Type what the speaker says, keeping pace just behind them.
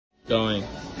going.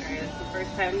 Alright, it's the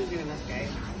first time I'm doing this, guys.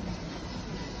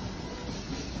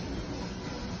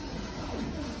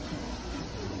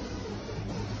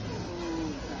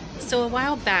 So a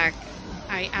while back,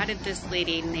 I added this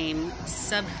lady named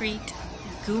Subhreet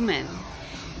Guman.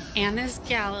 And this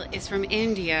gal is from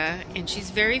India, and she's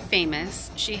very famous.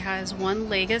 She has one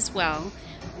leg as well.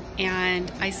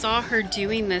 And I saw her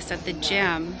doing this at the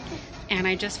gym, and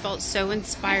I just felt so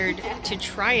inspired to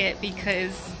try it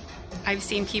because I've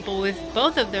seen people with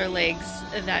both of their legs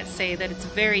that say that it's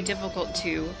very difficult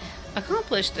to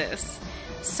accomplish this.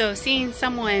 So seeing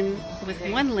someone with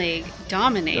one leg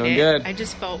dominate it, I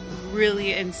just felt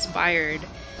really inspired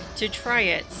to try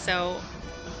it. So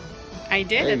I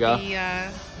did at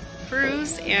the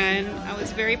cruise, and I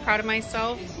was very proud of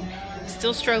myself.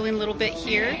 Still struggling a little bit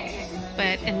here,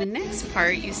 but in the next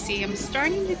part you see I'm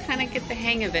starting to kind of get the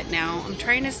hang of it now. I'm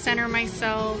trying to center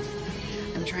myself,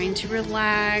 I'm trying to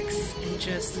relax and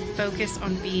just focus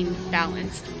on being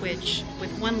balanced, which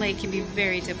with one leg can be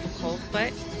very difficult,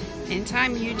 but in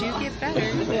time you do get better.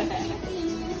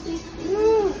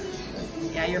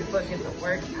 Yeah, your foot gets a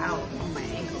workout on my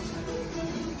ankle.